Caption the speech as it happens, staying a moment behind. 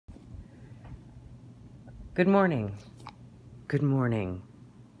Good morning. Good morning.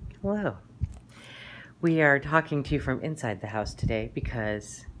 Hello. We are talking to you from inside the house today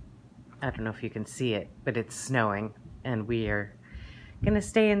because I don't know if you can see it, but it's snowing and we are going to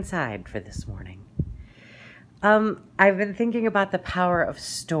stay inside for this morning. I've been thinking about the power of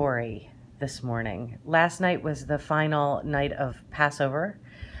story this morning. Last night was the final night of Passover,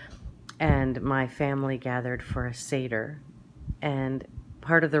 and my family gathered for a Seder. And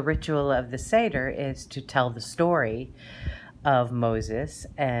part of the ritual of the Seder is to tell the story of Moses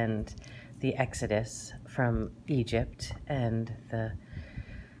and the Exodus from Egypt and the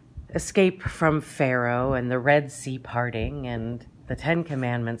escape from Pharaoh and the Red Sea parting and the Ten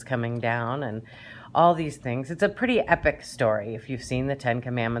Commandments coming down and all these things. It's a pretty epic story. If you've seen the Ten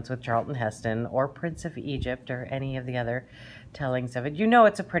Commandments with Charlton Heston or Prince of Egypt or any of the other tellings of it, you know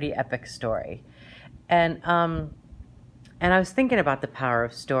it's a pretty epic story. And I was thinking about the power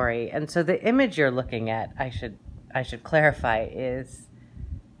of story. And so the image you're looking at, I should clarify, is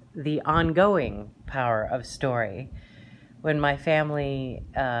the ongoing power of story. When my family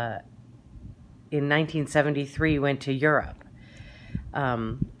in 1973 went to Europe,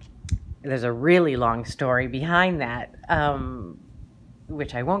 there's a really long story behind that,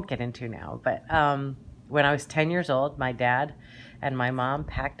 which I won't get into now. But when I was 10 years old, my dad and my mom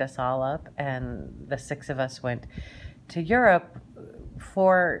packed us all up, and the six of us went to Europe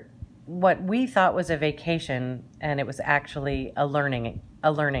for what we thought was a vacation, and it was actually a learning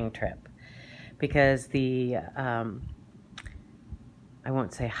trip, because the I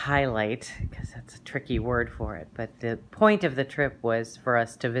won't say highlight because that's a tricky word for it, but the point of the trip was for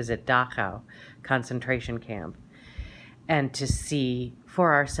us to visit Dachau concentration camp and to see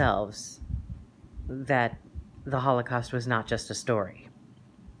for ourselves that the Holocaust was not just a story.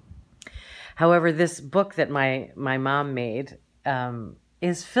 However, this book that my mom made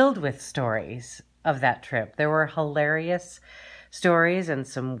is filled with stories of that trip. There were hilarious stories and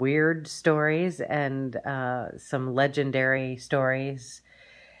some weird stories and some legendary stories,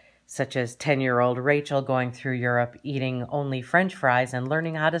 such as 10-year-old Rachel going through Europe eating only French fries and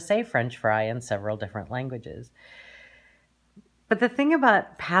learning how to say French fry in several different languages. But the thing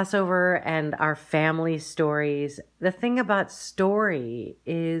about Passover and our family stories, the thing about story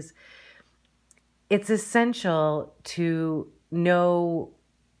is it's essential to know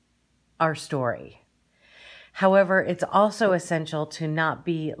our story. However, it's also essential to not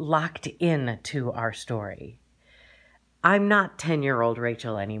be locked in to our story. I'm not 10-year-old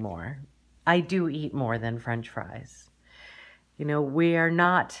Rachel anymore. I do eat more than French fries. You know, we are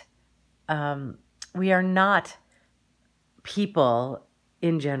not people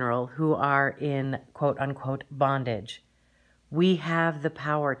in general who are in quote unquote bondage. We have the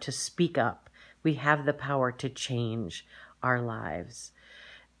power to speak up. We have the power to change our lives.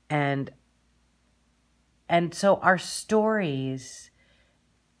 And so our stories,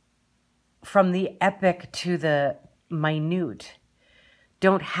 from the epic to the minute,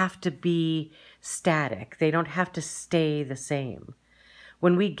 don't have to be static. They don't have to stay the same.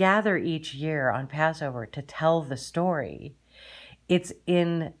 When we gather each year on Passover to tell the story, it's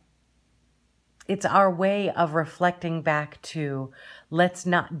our way of reflecting back to, let's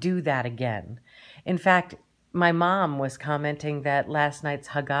not do that again. In fact, my mom was commenting that last night's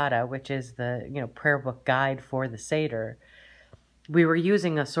Haggadah, which is the prayer book guide for the Seder, we were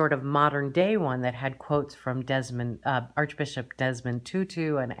using a sort of modern day one that had quotes from Archbishop Desmond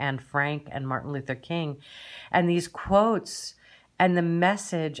Tutu and Anne Frank and Martin Luther King. And these quotes and the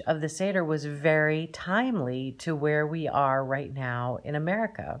message of the Seder was very timely to where we are right now in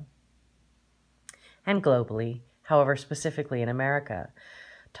America and globally, however, specifically in America,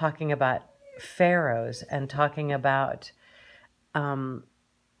 talking about pharaohs and talking about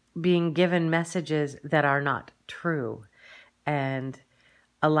being given messages that are not true, and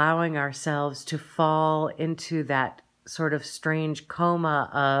allowing ourselves to fall into that sort of strange coma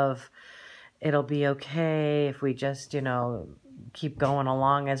of it'll be okay if we just, keep going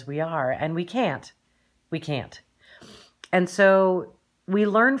along as we are. And we can't. And so we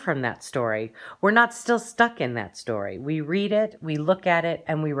learn from that story. We're not still stuck in that story. We read it, we look at it,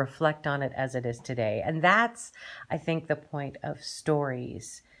 and we reflect on it as it is today. And that's, I think, the point of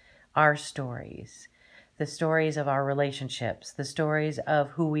stories, our stories. The stories of our relationships, the stories of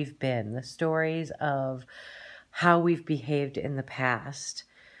who we've been, the stories of how we've behaved in the past.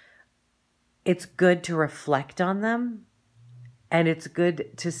 It's good to reflect on them, and it's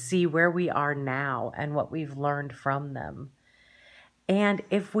good to see where we are now and what we've learned from them. And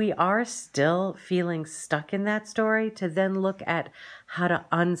if we are still feeling stuck in that story, to then look at how to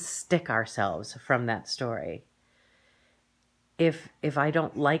unstick ourselves from that story. if I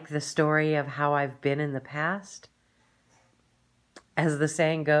don't like the story of how I've been in the past, as the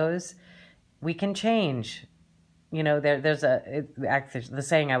saying goes, we can change. You know, actually, the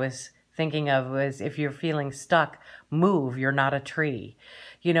saying I was thinking of was, if you're feeling stuck, move, you're not a tree.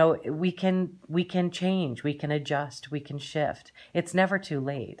 You know, we can change, we can adjust, we can shift. It's never too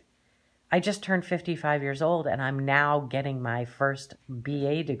late. I just turned 55 years old and I'm now getting my first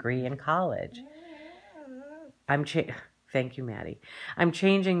BA degree in college. Thank you, Maddie. I'm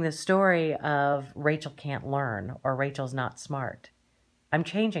changing the story of Rachel can't learn or Rachel's not smart. I'm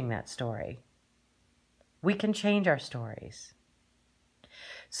changing that story. We can change our stories.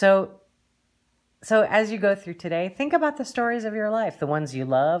 So as you go through today, think about the stories of your life, the ones you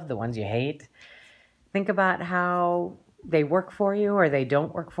love, the ones you hate. Think about how they work for you or they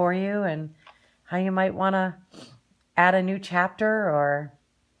don't work for you, and how you might want to add a new chapter or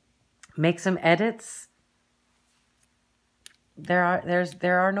make some edits. There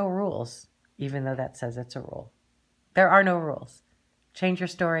are no rules, even though that says it's a rule. There are no rules. Change your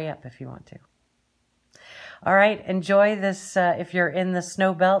story up if you want to. All right, enjoy this. If you're in the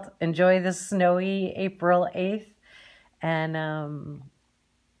snow belt, enjoy this snowy April 8th. And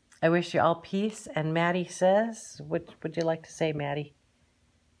I wish you all peace. And Maddie says, what would you like to say, Maddie?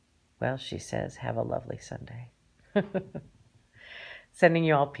 Well, she says, have a lovely Sunday. Sending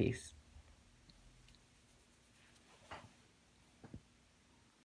you all peace.